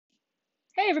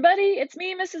Hey everybody, it's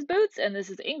me, Mrs. Boots, and this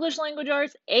is English Language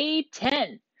Arts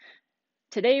A10.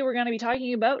 Today we're going to be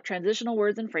talking about transitional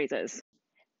words and phrases.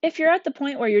 If you're at the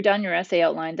point where you're done your essay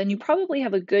outline, then you probably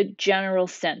have a good general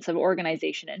sense of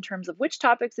organization in terms of which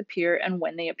topics appear and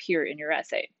when they appear in your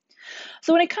essay.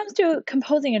 So when it comes to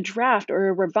composing a draft or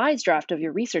a revised draft of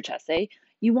your research essay,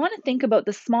 you want to think about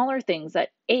the smaller things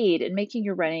that aid in making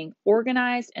your writing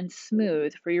organized and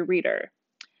smooth for your reader.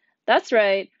 That's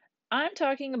right, I'm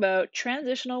talking about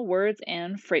transitional words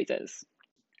and phrases.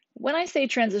 When I say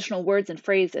transitional words and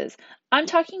phrases, I'm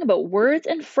talking about words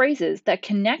and phrases that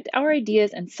connect our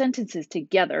ideas and sentences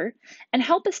together and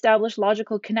help establish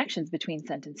logical connections between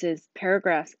sentences,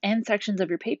 paragraphs, and sections of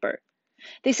your paper.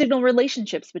 They signal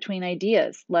relationships between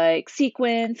ideas like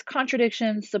sequence,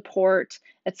 contradiction, support,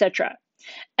 etc.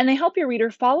 And they help your reader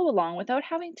follow along without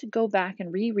having to go back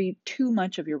and reread too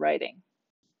much of your writing.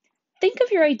 Think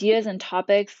of your ideas and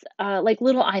topics like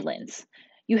little islands.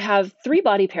 You have three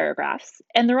body paragraphs,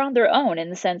 and they're on their own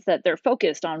in the sense that they're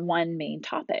focused on one main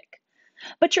topic.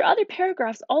 But your other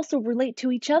paragraphs also relate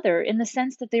to each other in the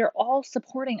sense that they are all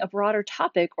supporting a broader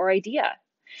topic or idea.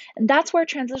 And that's where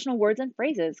transitional words and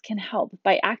phrases can help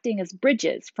by acting as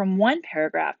bridges from one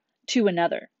paragraph to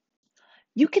another.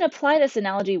 You can apply this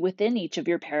analogy within each of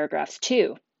your paragraphs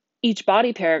too. Each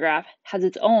body paragraph has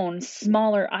its own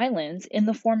smaller islands in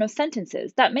the form of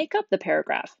sentences that make up the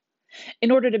paragraph. In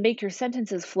order to make your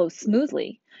sentences flow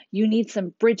smoothly, you need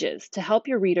some bridges to help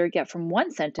your reader get from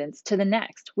one sentence to the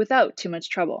next without too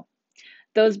much trouble.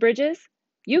 Those bridges,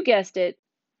 you guessed it,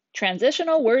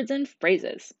 transitional words and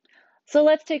phrases. So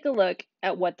let's take a look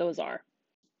at what those are.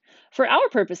 For our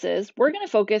purposes, we're going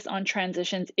to focus on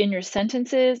transitions in your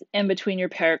sentences and between your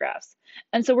paragraphs.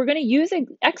 And so we're going to use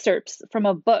excerpts from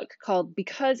a book called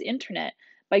Because Internet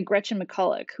by Gretchen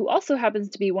McCulloch, who also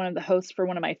happens to be one of the hosts for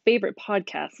one of my favorite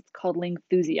podcasts called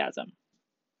Lingthusiasm.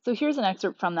 So here's an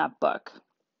excerpt from that book.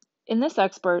 In this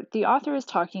excerpt, the author is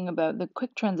talking about the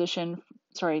quick transition,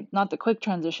 sorry, not the quick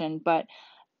transition, but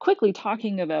quickly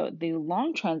talking about the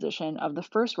long transition of the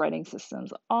first writing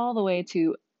systems all the way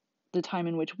to the time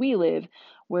in which we live,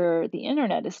 where the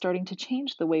internet is starting to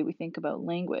change the way we think about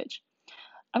language.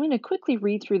 I'm going to quickly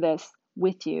read through this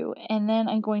with you, and then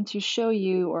I'm going to show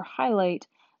you or highlight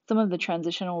some of the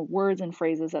transitional words and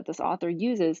phrases that this author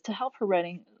uses to help her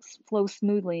writing flow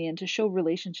smoothly and to show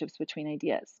relationships between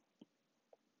ideas.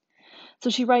 So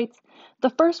she writes, the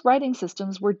first writing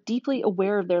systems were deeply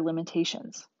aware of their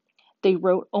limitations. They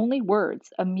wrote only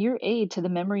words, a mere aid to the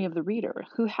memory of the reader,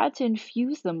 who had to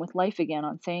infuse them with life again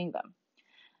on saying them.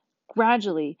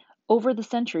 Gradually, over the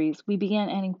centuries, we began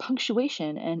adding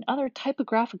punctuation and other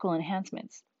typographical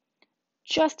enhancements.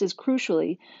 Just as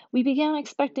crucially, we began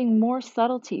expecting more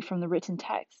subtlety from the written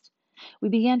text. We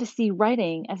began to see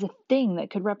writing as a thing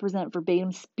that could represent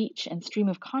verbatim speech and stream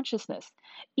of consciousness,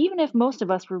 even if most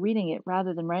of us were reading it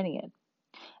rather than writing it.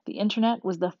 The internet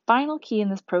was the final key in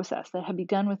this process that had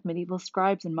begun with medieval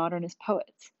scribes and modernist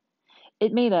poets.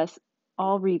 It made us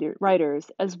all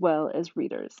writers as well as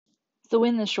readers. So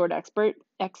in this short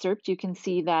excerpt, you can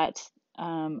see that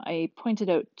I pointed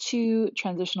out two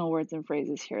transitional words and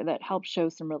phrases here that help show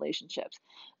some relationships.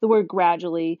 The word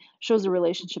gradually shows a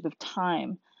relationship of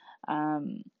time.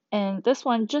 And this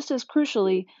one, just as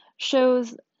crucially,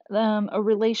 shows a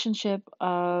relationship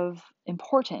of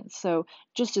importance. So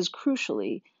just as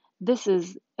crucially, this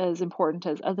is as important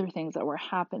as other things that were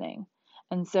happening.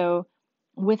 And so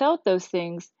without those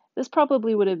things, this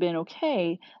probably would have been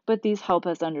okay, but these help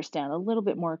us understand a little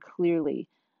bit more clearly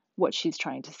what she's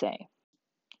trying to say.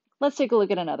 Let's take a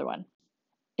look at another one.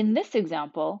 In this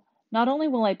example, not only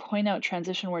will I point out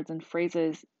transition words and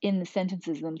phrases in the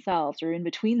sentences themselves or in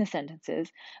between the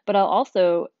sentences, but I'll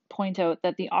also point out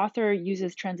that the author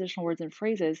uses transitional words and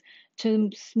phrases to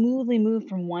smoothly move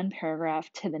from one paragraph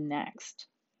to the next.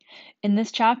 In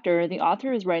this chapter, the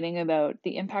author is writing about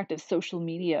the impact of social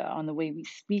media on the way we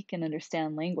speak and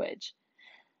understand language.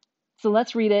 So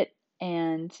let's read it,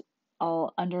 and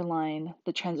I'll underline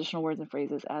the transitional words and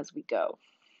phrases as we go.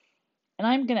 And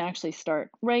I'm going to actually start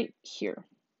right here,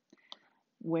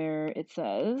 where it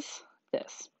says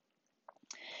this.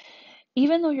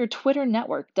 Even though your Twitter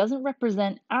network doesn't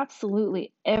represent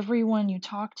absolutely everyone you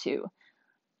talk to,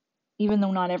 even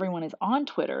though not everyone is on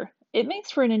Twitter, it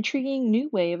makes for an intriguing new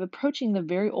way of approaching the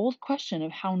very old question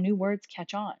of how new words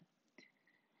catch on.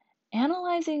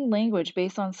 Analyzing language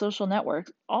based on social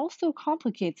networks also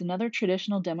complicates another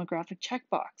traditional demographic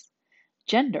checkbox,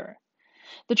 gender.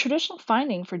 The traditional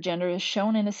finding for gender is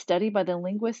shown in a study by the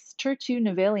linguists Terttu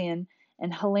Navalian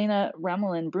and Helena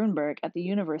Ramelin-Brunberg at the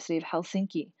University of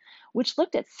Helsinki, which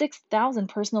looked at 6,000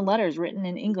 personal letters written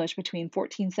in English between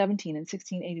 1417 and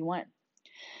 1681.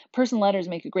 Person letters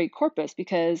make a great corpus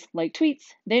because, like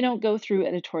tweets, they don't go through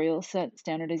editorial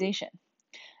standardization.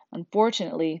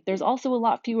 Unfortunately, there's also a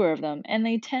lot fewer of them, and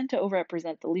they tend to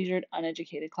overrepresent the leisured,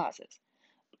 uneducated classes.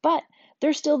 But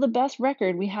they're still the best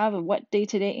record we have of what day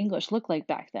to day English looked like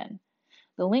back then.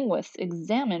 The linguists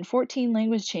examined 14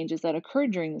 language changes that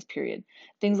occurred during this period,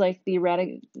 things like the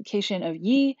eradication of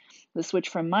ye, the switch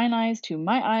from mine eyes to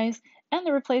my eyes, and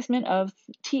the replacement of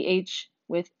th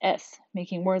with s,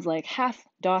 making words like hath,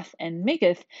 doth, and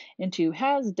maketh into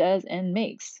has, does, and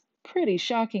makes. Pretty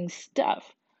shocking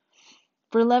stuff.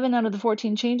 For 11 out of the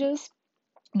 14 changes,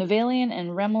 Novalian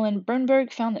and Remelin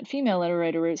Bernberg found that female letter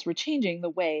writers were changing the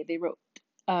way they wrote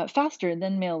faster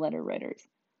than male letter writers.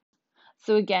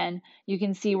 So again, you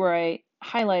can see where I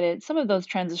highlighted some of those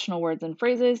transitional words and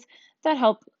phrases that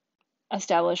help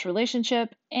establish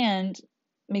relationship and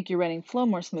make your writing flow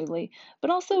more smoothly, but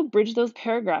also bridge those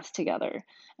paragraphs together.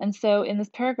 And so in this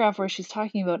paragraph where she's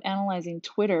talking about analyzing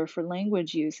Twitter for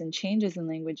language use and changes in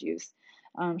language use,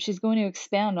 she's going to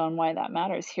expand on why that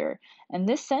matters here. And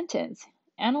this sentence,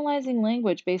 analyzing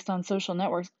language based on social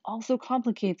networks, also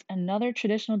complicates another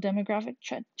traditional demographic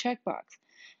checkbox,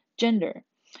 gender.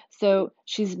 So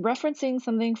she's referencing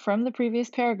something from the previous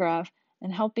paragraph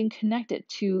and helping connect it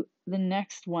to the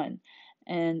next one.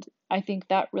 And I think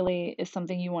that really is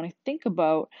something you want to think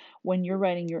about when you're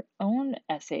writing your own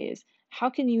essays. How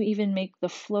can you even make the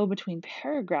flow between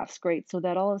paragraphs great so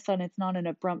that all of a sudden it's not an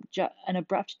abrupt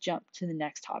jump to the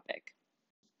next topic?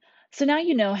 So now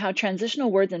you know how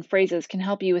transitional words and phrases can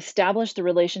help you establish the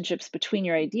relationships between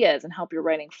your ideas and help your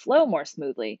writing flow more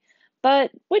smoothly.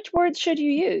 But which words should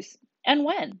you use and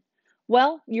when?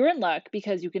 Well, you're in luck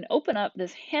because you can open up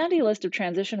this handy list of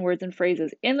transition words and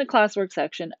phrases in the classwork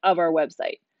section of our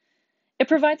website. It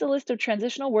provides a list of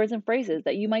transitional words and phrases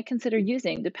that you might consider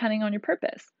using depending on your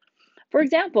purpose. For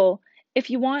example, if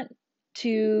you want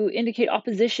to indicate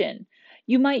opposition,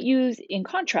 you might use in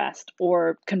contrast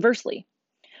or conversely.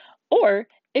 Or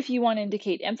if you want to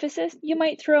indicate emphasis, you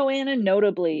might throw in a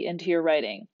notably into your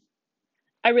writing.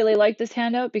 I really like this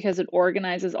handout because it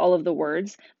organizes all of the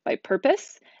words by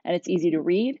purpose and it's easy to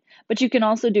read, but you can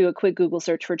also do a quick Google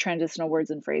search for transitional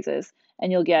words and phrases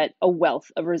and you'll get a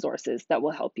wealth of resources that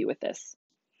will help you with this.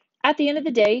 At the end of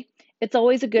the day, it's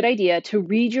always a good idea to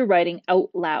read your writing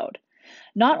out loud.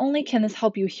 Not only can this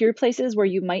help you hear places where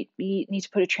you might need to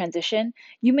put a transition,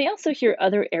 you may also hear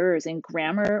other errors in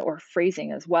grammar or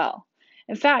phrasing as well.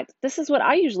 In fact, this is what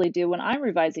I usually do when I'm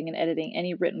revising and editing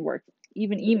any written work,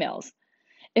 even emails.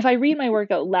 If I read my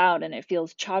work out loud and it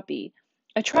feels choppy,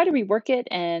 I try to rework it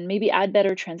and maybe add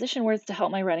better transition words to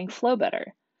help my writing flow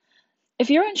better. If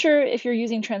you're unsure if you're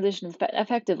using transitions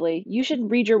effectively, you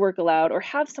should read your work aloud or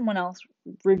have someone else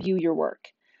review your work.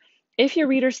 If your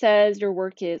reader says your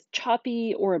work is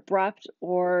choppy or abrupt,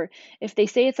 or if they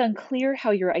say it's unclear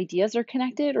how your ideas are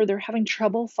connected or they're having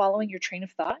trouble following your train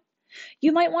of thought,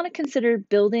 you might want to consider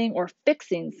building or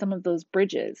fixing some of those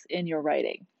bridges in your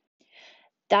writing.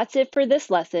 That's it for this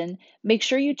lesson. Make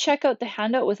sure you check out the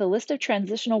handout with a list of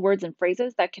transitional words and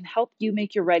phrases that can help you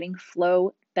make your writing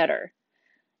flow better.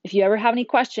 If you ever have any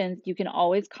questions, you can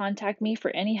always contact me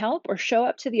for any help or show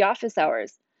up to the office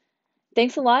hours.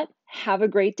 Thanks a lot. Have a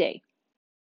great day.